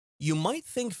You might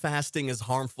think fasting is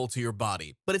harmful to your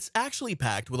body, but it's actually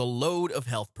packed with a load of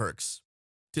health perks.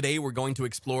 Today, we're going to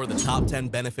explore the top 10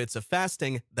 benefits of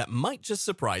fasting that might just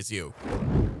surprise you.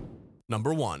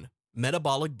 Number 1.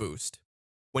 Metabolic boost.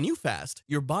 When you fast,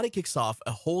 your body kicks off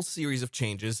a whole series of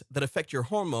changes that affect your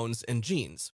hormones and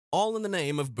genes, all in the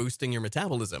name of boosting your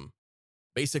metabolism.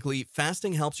 Basically,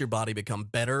 fasting helps your body become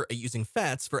better at using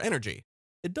fats for energy.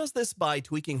 It does this by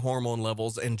tweaking hormone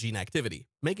levels and gene activity,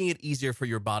 making it easier for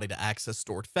your body to access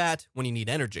stored fat when you need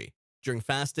energy. During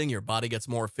fasting, your body gets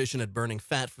more efficient at burning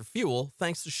fat for fuel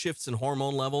thanks to shifts in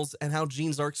hormone levels and how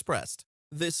genes are expressed.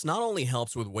 This not only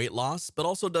helps with weight loss, but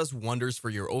also does wonders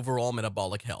for your overall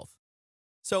metabolic health.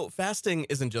 So, fasting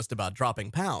isn't just about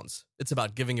dropping pounds, it's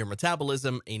about giving your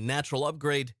metabolism a natural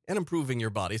upgrade and improving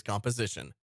your body's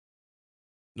composition.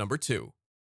 Number 2.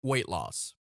 Weight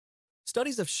loss.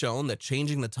 Studies have shown that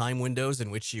changing the time windows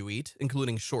in which you eat,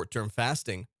 including short-term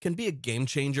fasting, can be a game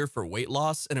changer for weight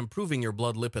loss and improving your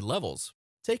blood lipid levels.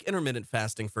 Take intermittent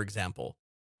fasting, for example.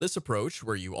 This approach,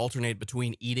 where you alternate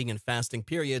between eating and fasting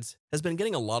periods, has been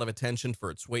getting a lot of attention for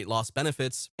its weight loss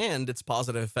benefits and its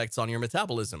positive effects on your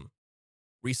metabolism.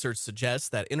 Research suggests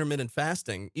that intermittent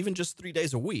fasting, even just 3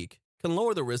 days a week, can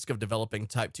lower the risk of developing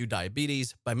type 2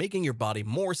 diabetes by making your body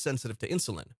more sensitive to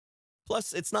insulin.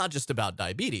 Plus, it's not just about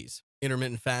diabetes.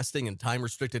 Intermittent fasting and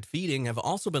time-restricted feeding have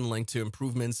also been linked to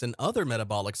improvements in other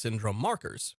metabolic syndrome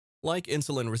markers, like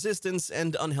insulin resistance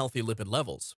and unhealthy lipid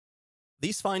levels.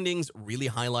 These findings really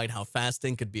highlight how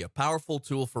fasting could be a powerful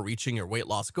tool for reaching your weight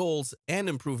loss goals and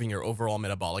improving your overall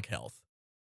metabolic health.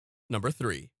 Number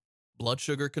 3. Blood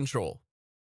sugar control.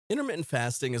 Intermittent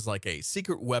fasting is like a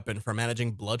secret weapon for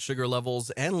managing blood sugar levels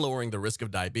and lowering the risk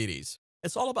of diabetes.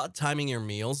 It's all about timing your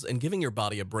meals and giving your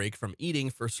body a break from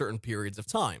eating for certain periods of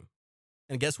time.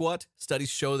 And guess what? Studies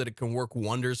show that it can work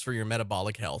wonders for your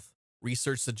metabolic health.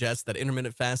 Research suggests that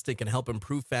intermittent fasting can help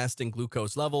improve fasting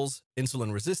glucose levels,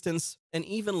 insulin resistance, and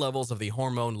even levels of the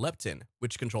hormone leptin,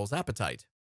 which controls appetite.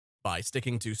 By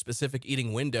sticking to specific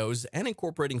eating windows and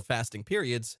incorporating fasting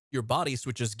periods, your body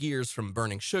switches gears from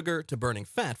burning sugar to burning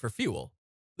fat for fuel.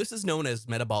 This is known as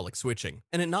metabolic switching,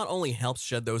 and it not only helps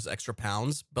shed those extra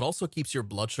pounds, but also keeps your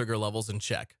blood sugar levels in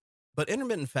check. But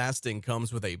intermittent fasting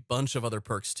comes with a bunch of other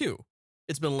perks too.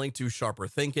 It's been linked to sharper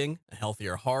thinking, a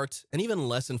healthier heart, and even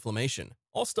less inflammation,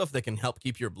 all stuff that can help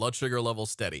keep your blood sugar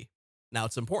levels steady. Now,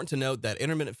 it's important to note that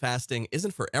intermittent fasting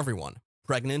isn't for everyone.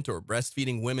 Pregnant or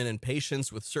breastfeeding women and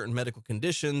patients with certain medical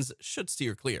conditions should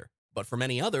steer clear. But for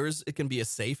many others, it can be a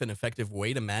safe and effective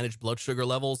way to manage blood sugar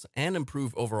levels and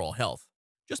improve overall health.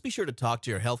 Just be sure to talk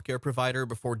to your healthcare provider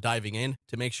before diving in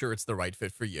to make sure it's the right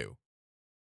fit for you.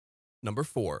 Number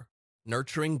 4.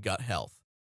 Nurturing gut health.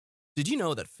 Did you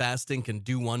know that fasting can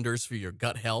do wonders for your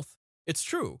gut health? It's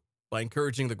true. By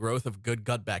encouraging the growth of good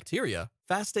gut bacteria,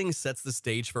 fasting sets the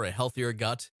stage for a healthier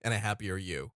gut and a happier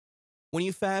you. When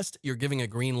you fast, you're giving a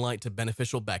green light to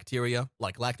beneficial bacteria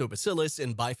like lactobacillus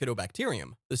and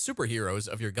bifidobacterium, the superheroes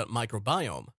of your gut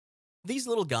microbiome. These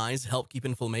little guys help keep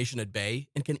inflammation at bay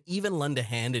and can even lend a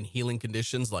hand in healing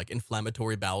conditions like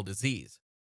inflammatory bowel disease.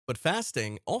 But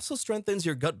fasting also strengthens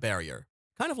your gut barrier,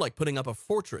 kind of like putting up a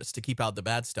fortress to keep out the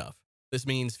bad stuff. This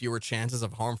means fewer chances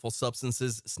of harmful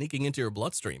substances sneaking into your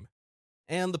bloodstream.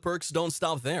 And the perks don't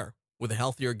stop there. With a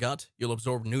healthier gut, you'll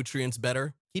absorb nutrients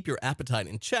better, keep your appetite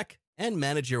in check, and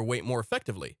manage your weight more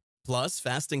effectively. Plus,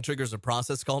 fasting triggers a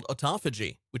process called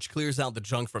autophagy, which clears out the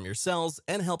junk from your cells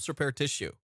and helps repair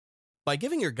tissue. By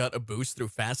giving your gut a boost through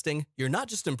fasting, you're not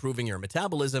just improving your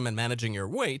metabolism and managing your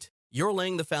weight, you're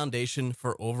laying the foundation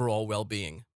for overall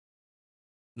well-being.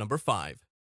 Number 5.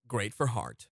 Great for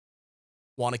heart.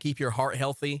 Want to keep your heart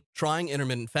healthy? Trying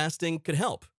intermittent fasting could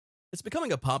help. It's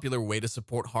becoming a popular way to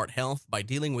support heart health by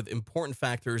dealing with important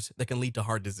factors that can lead to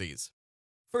heart disease.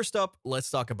 First up, let's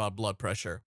talk about blood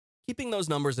pressure. Keeping those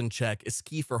numbers in check is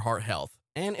key for heart health,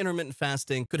 and intermittent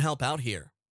fasting could help out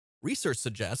here. Research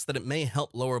suggests that it may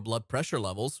help lower blood pressure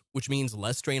levels, which means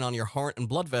less strain on your heart and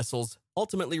blood vessels,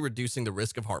 ultimately reducing the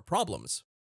risk of heart problems.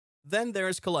 Then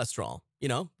there's cholesterol,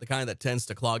 the kind that tends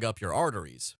to clog up your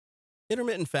arteries.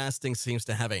 Intermittent fasting seems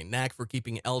to have a knack for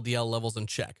keeping LDL levels in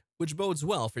check, which bodes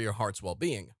well for your heart's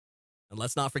well-being. And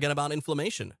let's not forget about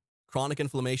inflammation. Chronic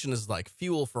inflammation is like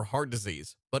fuel for heart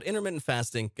disease, but intermittent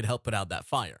fasting could help put out that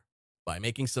fire. By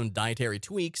making some dietary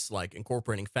tweaks, like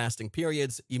incorporating fasting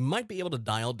periods, you might be able to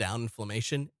dial down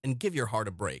inflammation and give your heart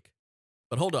a break.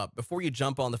 But hold up, before you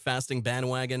jump on the fasting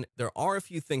bandwagon, there are a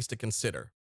few things to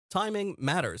consider. Timing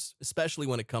matters, especially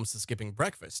when it comes to skipping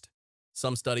breakfast.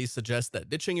 Some studies suggest that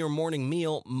ditching your morning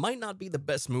meal might not be the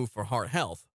best move for heart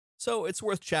health, so it's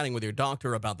worth chatting with your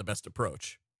doctor about the best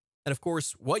approach. And of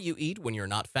course, what you eat when you're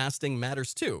not fasting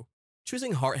matters too.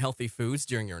 Choosing heart-healthy foods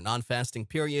during your non-fasting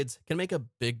periods can make a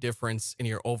big difference in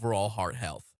your overall heart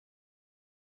health.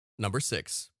 Number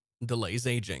 6. Delays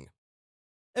aging.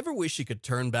 Ever wish you could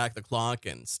turn back the clock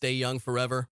and stay young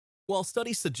forever? Well,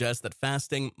 studies suggest that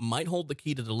fasting might hold the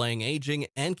key to delaying aging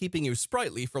and keeping you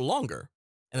sprightly for longer.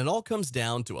 And it all comes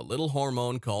down to a little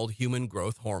hormone called human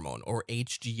growth hormone, or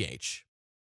HGH.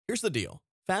 Here's the deal.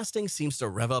 Fasting seems to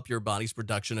rev up your body's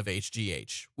production of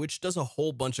HGH, which does a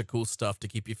whole bunch of cool stuff to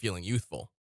keep you feeling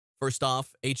youthful. First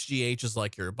off, HGH is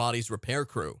like your body's repair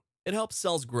crew. It helps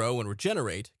cells grow and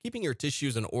regenerate, keeping your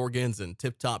tissues and organs in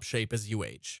tip-top shape as you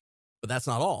age. But that's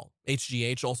not all.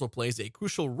 HGH also plays a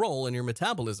crucial role in your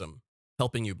metabolism,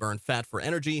 helping you burn fat for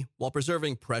energy while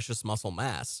preserving precious muscle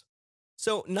mass.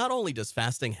 So not only does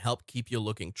fasting help keep you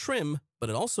looking trim, but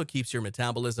it also keeps your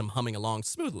metabolism humming along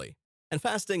smoothly. And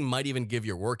fasting might even give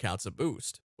your workouts a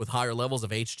boost. With higher levels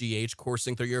of HGH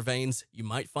coursing through your veins, you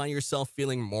might find yourself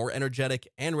feeling more energetic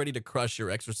and ready to crush your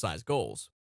exercise goals.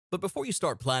 But before you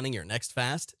start planning your next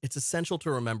fast, it's essential to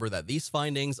remember that these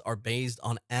findings are based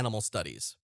on animal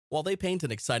studies. While they paint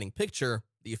an exciting picture,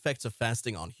 the effects of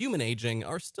fasting on human aging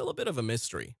are still a bit of a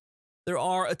mystery. There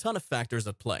are a ton of factors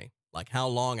at play, like how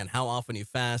long and how often you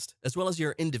fast, as well as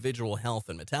your individual health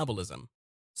and metabolism.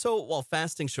 So while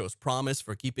fasting shows promise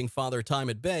for keeping father time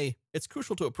at bay, it's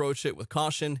crucial to approach it with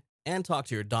caution and talk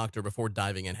to your doctor before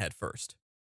diving in headfirst.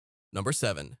 Number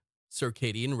 7.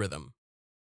 Circadian rhythm.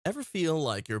 Ever feel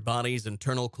like your body's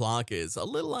internal clock is a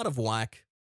little out of whack?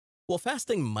 Well,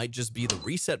 fasting might just be the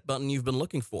reset button you've been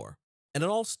looking for, and it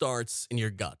all starts in your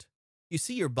gut. You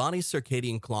see, your body's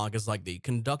circadian clock is like the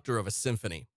conductor of a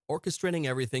symphony, orchestrating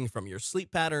everything from your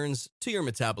sleep patterns to your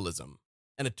metabolism.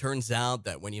 And it turns out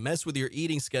that when you mess with your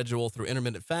eating schedule through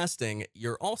intermittent fasting,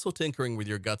 you're also tinkering with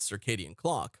your gut's circadian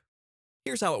clock.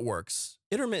 Here's how it works.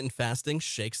 Intermittent fasting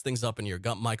shakes things up in your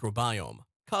gut microbiome,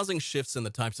 causing shifts in the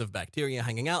types of bacteria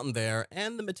hanging out in there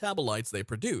and the metabolites they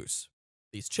produce.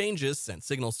 These changes send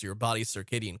signals to your body's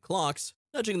circadian clocks,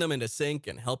 nudging them into sync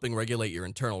and helping regulate your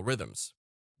internal rhythms.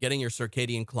 Getting your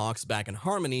circadian clocks back in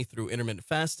harmony through intermittent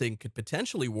fasting could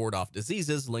potentially ward off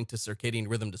diseases linked to circadian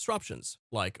rhythm disruptions,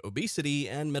 like obesity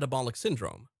and metabolic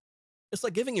syndrome. It's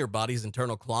like giving your body's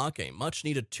internal clock a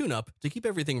much-needed tune-up to keep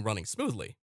everything running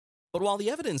smoothly. But while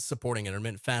the evidence supporting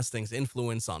intermittent fasting's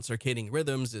influence on circadian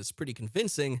rhythms is pretty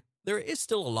convincing, there is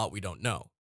still a lot we don't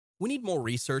know. We need more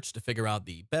research to figure out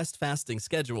the best fasting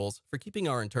schedules for keeping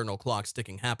our internal clocks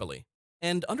ticking happily.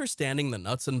 And understanding the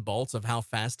nuts and bolts of how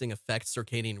fasting affects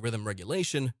circadian rhythm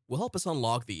regulation will help us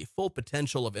unlock the full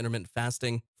potential of intermittent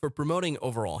fasting for promoting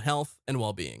overall health and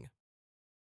well-being.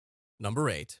 Number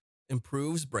 8.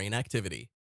 Improves brain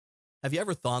activity. Have you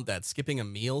ever thought that skipping a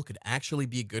meal could actually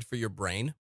be good for your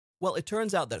brain? Well, it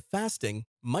turns out that fasting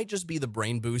might just be the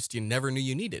brain boost you never knew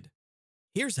you needed.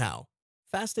 Here's how.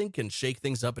 Fasting can shake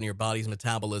things up in your body's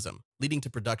metabolism, leading to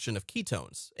production of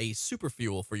ketones, a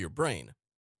superfuel for your brain.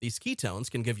 These ketones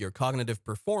can give your cognitive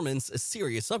performance a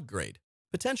serious upgrade,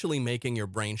 potentially making your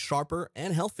brain sharper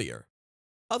and healthier.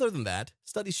 Other than that,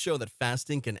 studies show that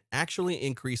fasting can actually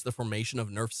increase the formation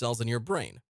of nerve cells in your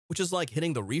brain, which is like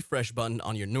hitting the refresh button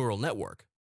on your neural network.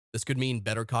 This could mean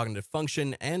better cognitive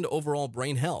function and overall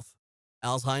brain health.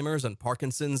 Alzheimer's and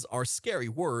Parkinson's are scary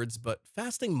words, but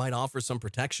fasting might offer some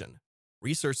protection.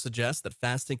 Research suggests that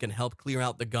fasting can help clear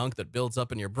out the gunk that builds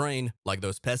up in your brain, like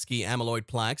those pesky amyloid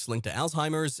plaques linked to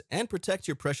Alzheimer's, and protect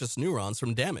your precious neurons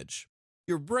from damage.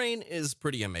 Your brain is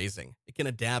pretty amazing. It can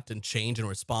adapt and change in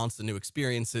response to new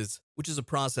experiences, which is a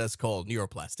process called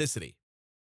neuroplasticity.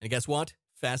 And guess what?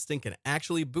 Fasting can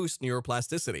actually boost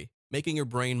neuroplasticity, making your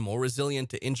brain more resilient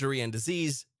to injury and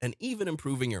disease, and even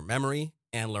improving your memory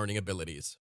and learning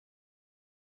abilities.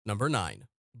 Number 9.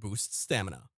 Boosts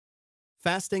stamina.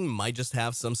 Fasting might just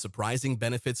have some surprising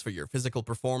benefits for your physical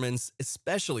performance,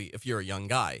 especially if you're a young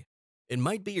guy. It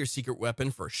might be your secret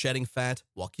weapon for shedding fat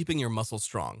while keeping your muscles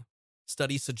strong.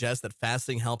 Studies suggest that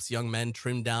fasting helps young men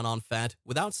trim down on fat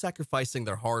without sacrificing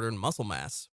their hard-earned muscle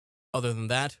mass. Other than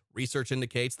that, research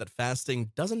indicates that fasting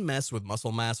doesn't mess with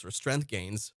muscle mass or strength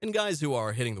gains in guys who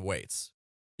are hitting the weights.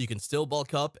 You can still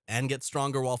bulk up and get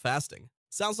stronger while fasting.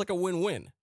 Sounds like a win-win.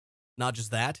 Not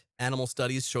just that, animal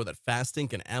studies show that fasting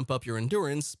can amp up your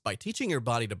endurance by teaching your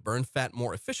body to burn fat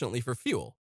more efficiently for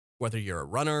fuel. Whether you're a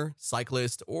runner,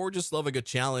 cyclist, or just love a good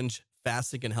challenge,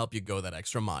 fasting can help you go that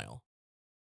extra mile.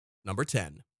 Number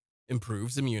 10.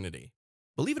 Improves immunity.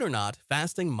 Believe it or not,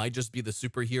 fasting might just be the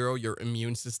superhero your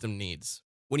immune system needs.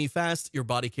 When you fast, your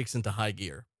body kicks into high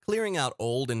gear, clearing out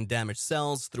old and damaged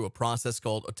cells through a process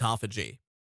called autophagy.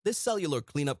 This cellular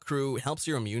cleanup crew helps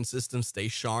your immune system stay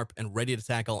sharp and ready to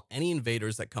tackle any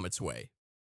invaders that come its way.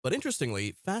 But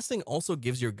interestingly, fasting also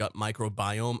gives your gut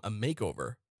microbiome a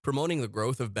makeover, promoting the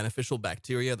growth of beneficial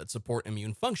bacteria that support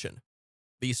immune function.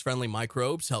 These friendly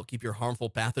microbes help keep your harmful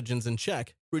pathogens in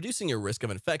check, reducing your risk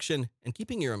of infection and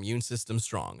keeping your immune system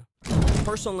strong.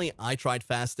 Personally, I tried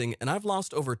fasting and I've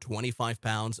lost over 25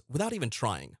 pounds without even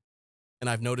trying. And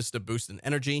I've noticed a boost in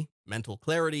energy, mental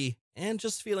clarity, and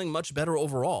just feeling much better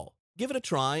overall. Give it a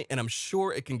try, and I'm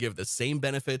sure it can give the same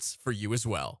benefits for you as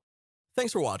well.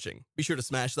 Thanks for watching. Be sure to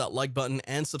smash that like button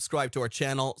and subscribe to our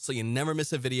channel so you never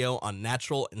miss a video on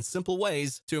natural and simple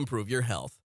ways to improve your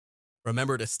health.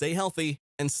 Remember to stay healthy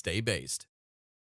and stay based.